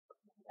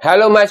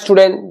Hello my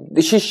student,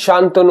 this is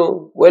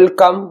Shantanu.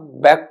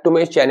 Welcome back to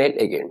my channel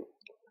again.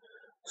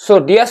 So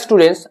dear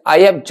students, I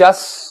have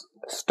just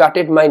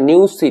started my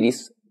new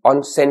series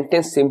on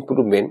sentence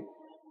improvement.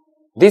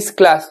 This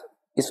class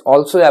is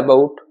also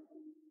about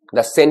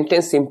the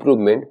sentence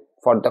improvement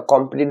for the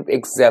competitive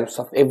exams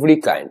of every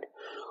kind.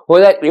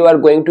 Whether you are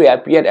going to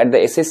appear at the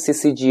SSC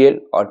CGL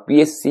or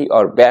PSC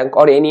or bank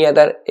or any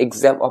other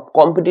exam of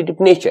competitive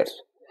nature.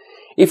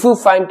 If you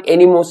find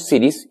any more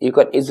series, you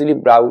can easily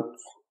browse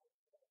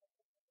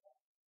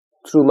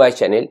through my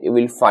channel. You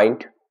will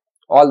find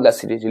all the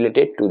series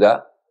related to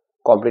the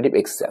competitive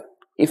exam.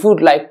 If you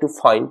would like to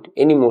find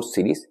any more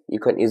series, you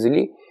can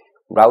easily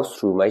browse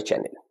through my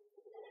channel.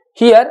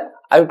 Here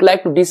I would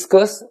like to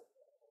discuss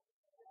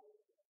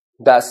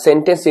the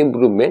sentence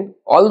improvement.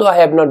 Although I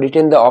have not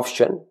written the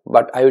option,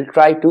 but I will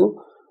try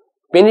to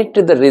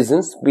penetrate the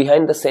reasons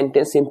behind the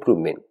sentence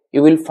improvement.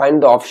 You will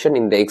find the option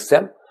in the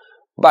exam,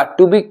 but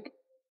to be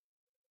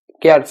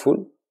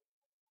careful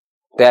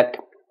that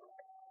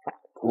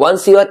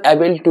once you are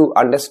able to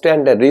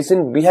understand the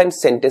reason behind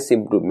sentence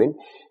improvement,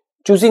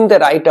 choosing the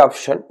right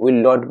option will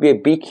not be a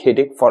big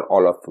headache for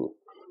all of you.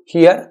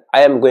 Here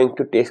I am going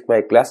to take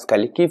my class.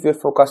 Kindly keep your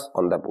focus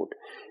on the board.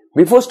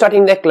 Before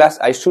starting the class,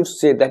 I should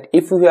say that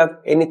if you have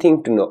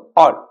anything to know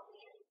or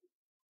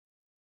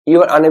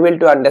you are unable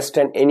to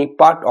understand any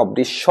part of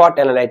this short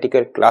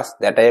analytical class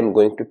that I am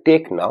going to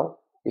take now,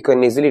 you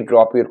can easily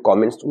drop your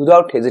comments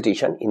without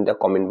hesitation in the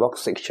comment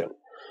box section.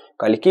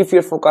 Kindly keep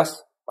your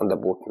focus on the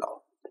board now.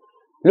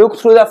 Look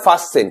through the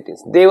first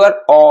sentence. They were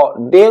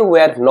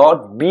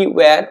not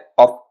beware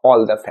of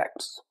all the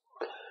facts.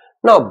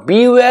 Now,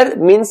 beware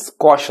means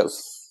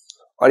cautious,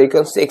 or you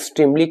can say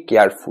extremely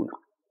careful.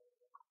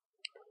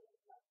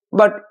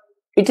 But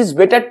it is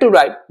better to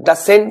write the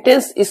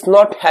sentence is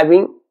not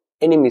having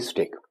any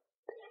mistake.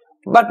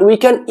 But we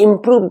can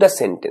improve the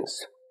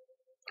sentence.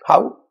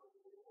 How?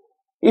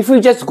 If we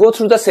just go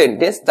through the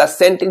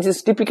sentence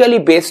is typically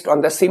based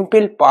on the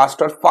simple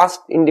past or past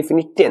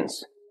indefinite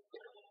tense.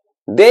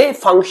 They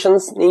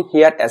functioning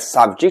here as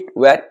subject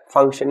were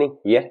functioning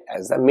here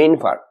as the main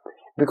verb,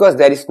 because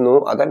there is no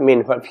other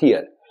main verb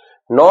here.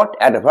 Not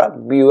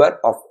adverb, beware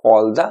of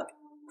all the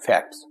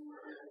facts.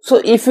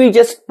 So if we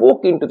just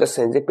poke into the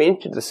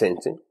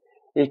sentence,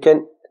 you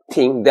can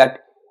think that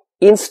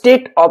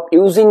instead of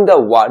using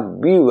the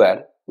word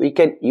beware, we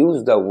can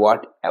use the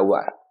word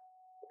aware.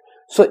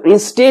 So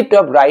instead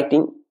of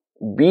writing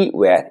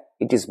beware,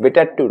 it is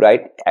better to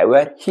write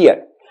aware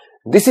here.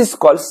 This is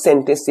called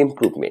sentence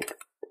improvement.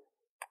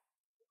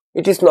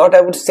 It is not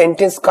about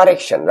sentence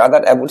correction, rather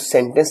about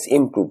sentence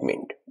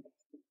improvement.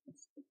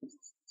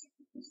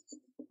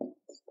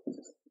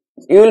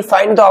 You will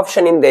find the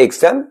option in the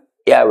exam.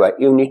 Yeah,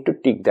 you need to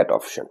tick that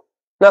option.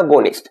 Now go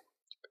next.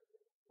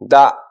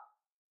 The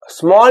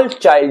small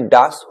child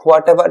does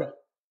whatever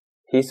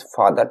his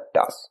father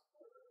does.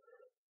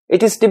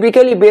 It is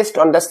typically based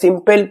on the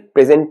simple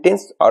present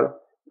tense or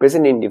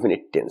present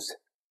indefinite tense.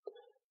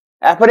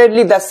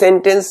 Apparently the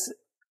sentence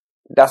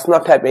does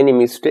not have any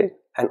mistake,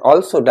 and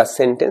also the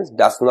sentence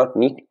does not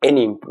need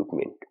any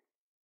improvement.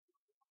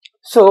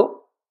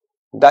 So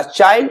the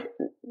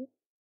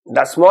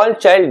small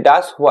child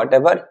does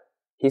whatever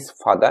his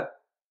father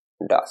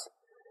does.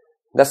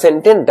 The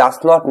sentence does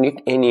not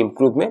need any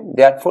improvement,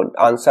 therefore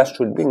the answer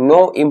should be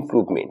no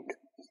improvement.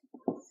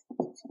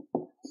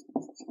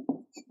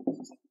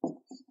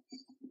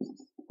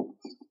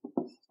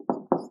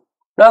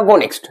 Now go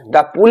next.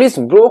 The police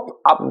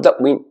broke up the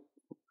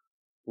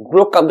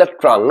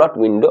trunk, not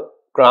window,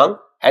 trunk,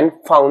 and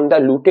found the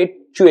looted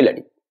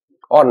jewelry,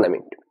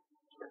 ornament.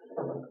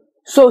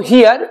 So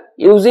here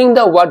using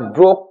the word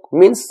broke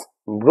means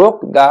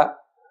broke the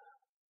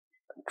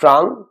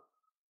trunk,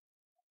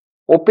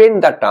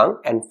 opened the trunk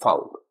and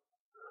found.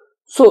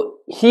 So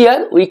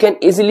here we can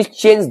easily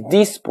change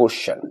this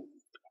portion.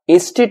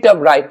 Instead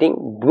of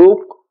writing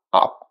broke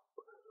up,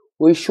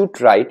 we should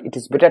write, it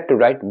is better to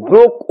write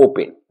broke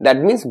open. That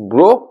means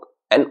broke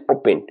and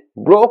opened.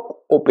 Broke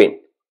open.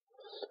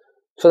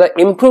 So the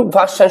improved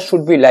version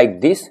should be like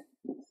this.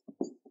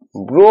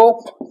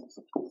 Broke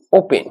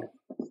open.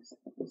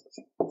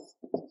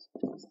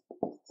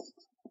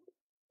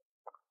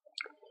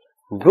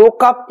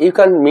 Broke up, you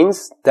can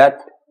means that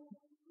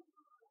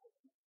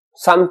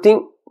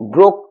something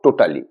broke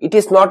totally. It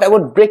is not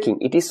about breaking.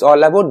 It is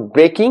all about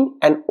breaking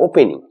and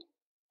opening.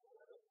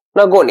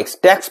 Now go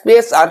next.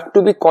 Taxpayers are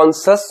to be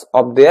conscious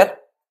of their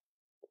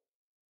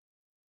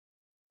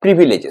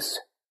privileges.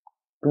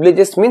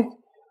 Privileges means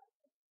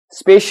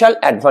special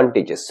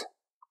advantages.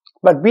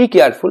 But be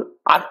careful.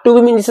 Are to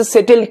be means a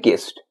settled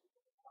case.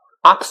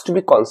 Asked to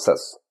be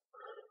conscious.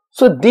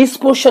 So this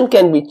portion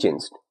can be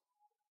changed.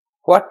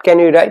 What can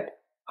we write?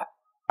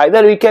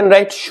 Either we can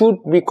write should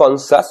be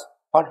conscious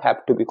or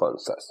have to be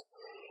conscious.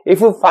 If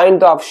you find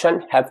the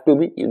option have to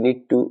be, you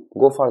need to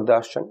go for the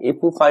option. If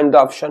you find the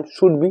option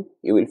should be,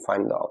 you will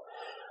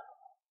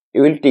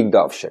take the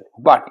option.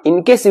 But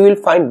in case you will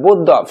find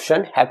both the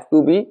option have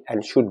to be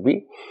and should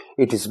be,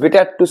 it is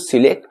better to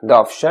select the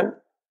option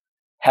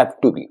have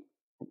to be.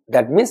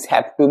 That means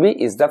have to be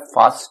is the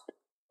first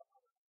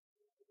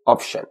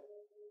option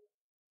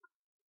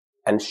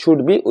and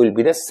should be will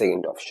be the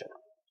second option.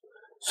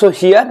 So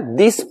here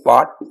this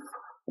part,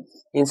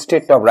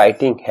 instead of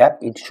writing have,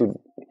 it should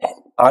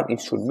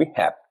be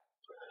have.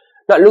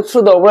 Now look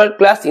through the overall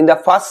class. In the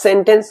first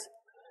sentence,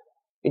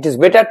 it is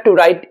better to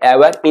write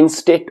aware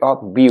instead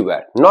of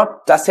beware.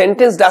 Not the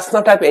sentence does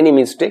not have any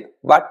mistake,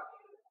 but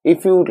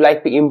if you would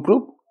like to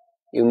improve,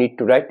 you need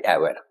to write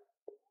aware.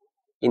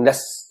 In the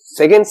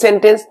second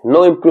sentence,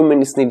 no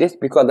improvement is needed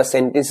because the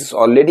sentence is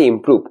already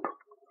improved.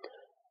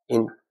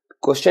 In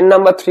question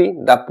number 3,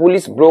 the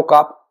police broke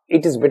up.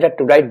 It is better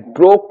to write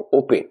broke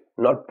open,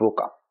 not broke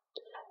up.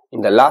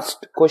 In the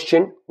last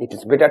question, it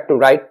is better to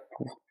write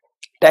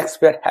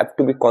taxpayer have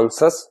to be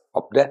conscious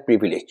of their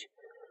privilege.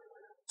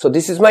 So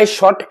this is my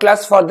short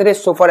class for the day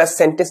so far as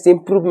sentence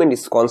improvement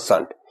is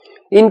concerned.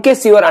 In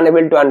case you are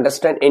unable to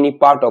understand any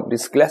part of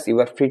this class, you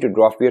are free to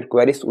drop your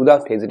queries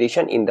without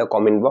hesitation in the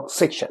comment box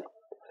section.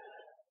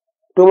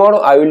 Tomorrow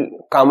I will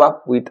come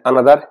up with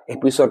another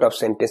episode of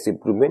sentence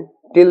improvement.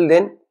 Till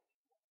then,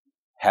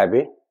 have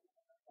a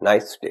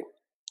nice day.